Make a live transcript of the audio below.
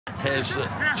has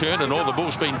turned and all the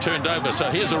ball's been turned over. So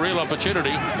here's a real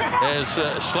opportunity as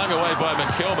slung away by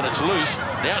McKelman. It's loose.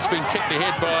 Now it's been kicked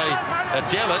ahead by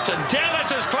Dallett, and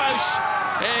Dallett is close.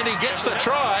 And he gets the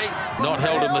try. Not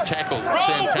held in the tackle.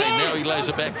 Sam Kane. Now he lays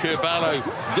it back. Kurbalo.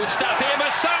 Good stuff here.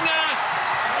 Masunga.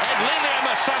 And Lelia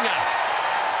Masunga.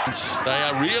 They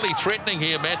are really threatening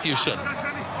here, Matthewson.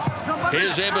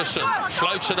 Here's Everson.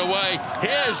 Floats it away.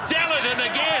 Here's Dallett and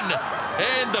again.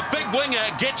 And the big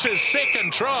winger gets his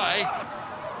second try.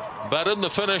 But in the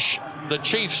finish, the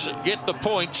Chiefs get the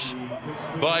points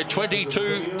by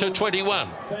 22-21.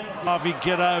 Harvey,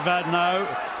 get over. No.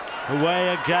 Away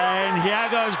again. Here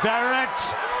goes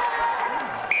Barrett.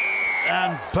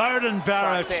 And Bowden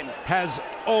Barrett has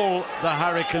all the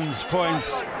Hurricanes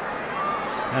points.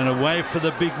 And away for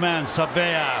the big man,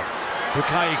 Savea. Look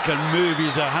how he can move.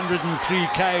 He's 103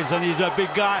 Ks and he's a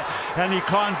big guy. And he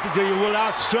can't, he will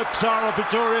outstrip Saro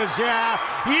Pretorius here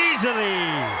easily.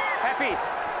 Happy.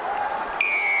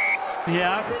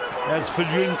 Here, as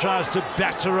Viljoen tries to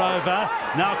batter over.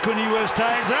 Now Kuni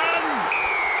Westhuizen.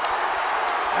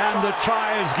 And the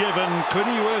try is given.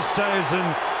 Kuni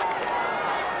Westhuizen.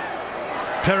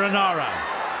 Perinara.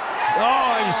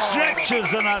 Oh, he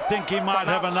stretches, and I think he might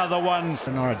have another one.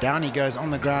 Perinara down, he goes on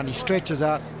the ground, he stretches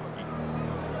out.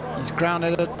 He's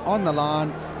grounded it on the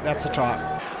line. That's a try.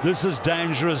 This is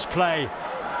dangerous play.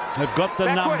 They've got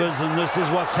the numbers, and this is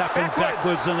what's happened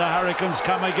backwards, and the Hurricanes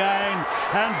come again.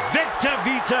 And Victor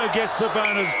Vito gets the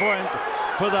bonus point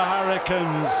for the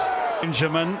Hurricanes.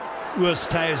 Benjamin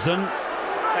Westhuizen.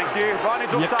 Thank you.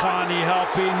 Yakani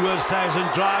helping,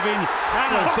 Westhuizen driving,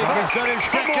 and I think he's got his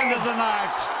second of the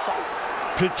night.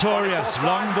 Pretorius,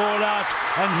 long ball out,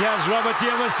 and here's Robert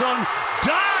Everson,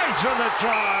 dives for the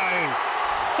try.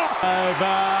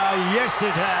 Over, yes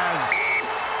it has.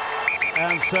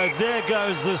 And so there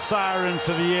goes the siren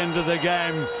for the end of the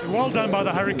game. Well done by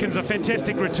the Hurricanes, a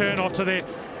fantastic return after their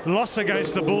loss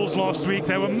against the Bulls last week.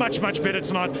 They were much better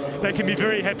tonight. They can be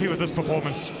very happy with this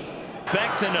performance.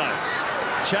 Back to Noakes,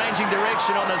 changing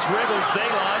direction on this Rebels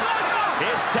D-line.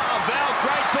 Here's Talval,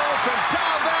 great ball from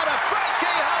Talval to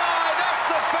Frankie Halley. That's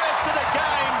the first of the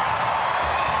game.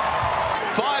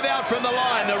 5 out from the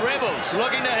line, the Rebels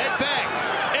looking to head back.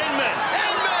 Inman,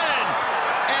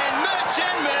 and Mitch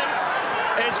Inman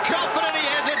is confident he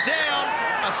has it down.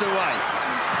 Pass away.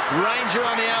 Ranger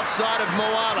on the outside of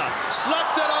Moala.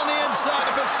 Slipped it on the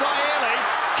inside for Saeli.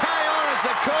 K.O. is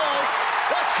the call.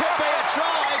 This could be a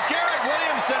try. Garrett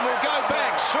Williamson will go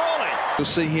back, surely. You'll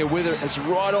see here whether it's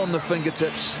right on the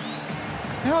fingertips.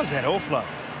 How's that offload?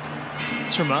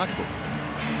 It's remarkable.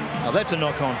 Oh, that's a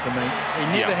knock-on for me. He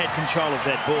never had control of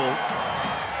that ball.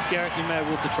 Garrett, you may have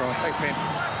walked the try. Thanks, man.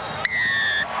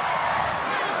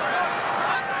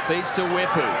 Feeds to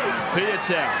Wepu.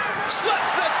 Piutau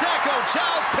slips the tackle.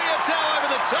 Charles Piutau over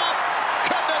the top.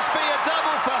 Could this be a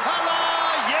double for Hala?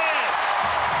 Yes!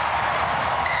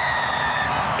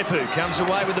 Wepu comes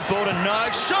away with the ball to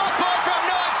Noakes. Short ball from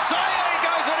Noakes. Saeli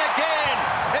goes in again.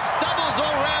 It's doubles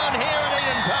all round here at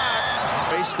Eden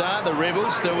Park. Restart, the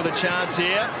Rebels still with a chance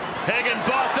here.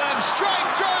 Higginbotham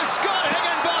straight through. Scott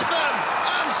Higginbotham.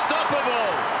 Unstoppable.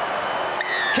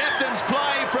 Captain's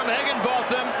play from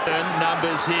Higginbotham.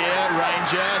 Numbers here.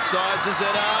 Ranger sizes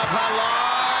it up.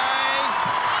 Halley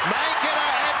make it a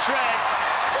hat-trick.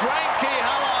 Frankie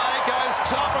Halley goes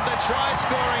top of the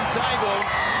try-scoring table.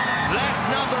 That's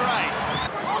number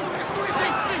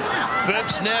 8.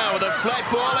 Phipps now with a flat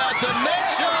ball out to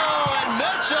Mitchell, and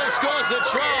Mitchell scores the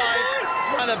try.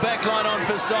 And the back line on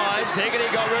for size. Hegarty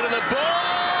got rid of the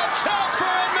ball. Chance for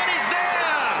Inman, he's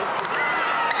there.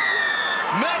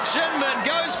 Mitch Inman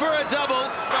goes for a double.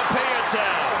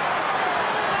 Piutau.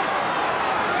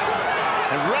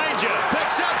 And Ranger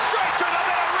picks up straight through the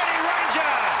middle. Ready,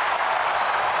 Ranger.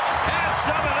 Have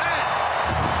some of that.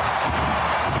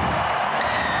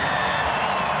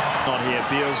 Not here.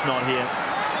 Beale's not here.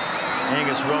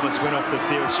 Angus Roberts went off the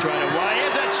field straight away.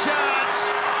 Here's a chance.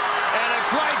 And a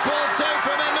great ball too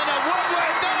from Inman to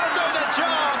Woodward. That'll do the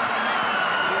job.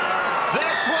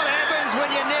 That's what happens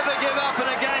when you never give up in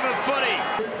a game of footy.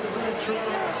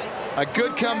 A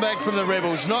good comeback from the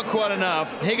Rebels. Not quite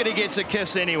enough. Hegarty gets a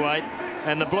kiss anyway.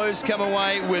 And the Blues come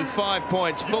away with 5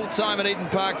 points. Full time at Eden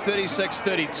Park,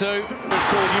 36-32. He's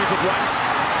called use it once.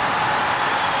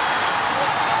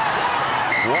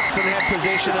 Watson had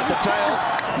possession at the tail.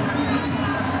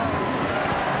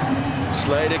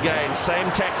 Slade again,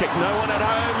 same tactic. No one at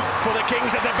home for the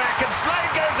Kings at the back, and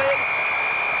Slade goes in.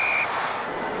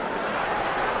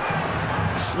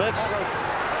 Smith,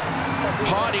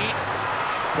 Hardy.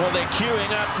 Well, they're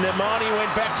queuing up. Nemani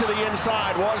went back to the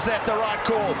inside. Was that the right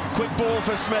call? Quick ball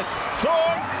for Smith.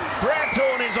 Thorne. Brad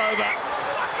Thorne is over.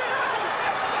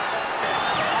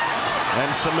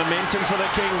 And some momentum for the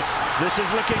Kings. This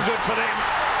is looking good for them.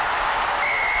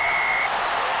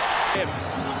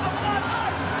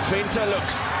 Fenter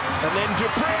looks, and then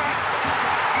Dupree.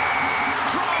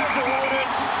 Try is awarded.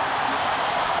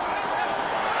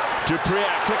 Dupree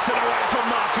flicks it away from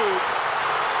Marku.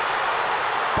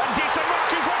 Bandisa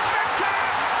Marku for Fenter.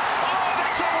 Oh,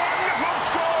 that's a wonderful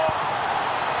score.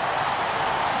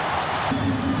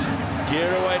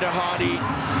 Gear away to Hardy.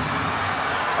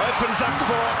 Opens up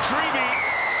for Treeby.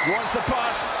 Was the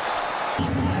pass.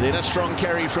 Then a strong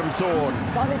carry from Thorne.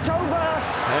 It's over.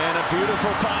 And a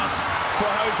beautiful pass for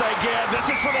Jose Gear. This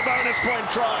is for the bonus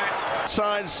point try.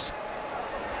 Sides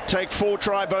take 4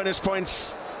 try bonus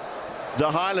points. The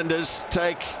Highlanders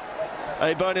take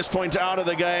a bonus point out of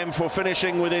the game for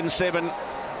finishing within 7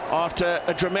 after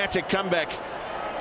a dramatic comeback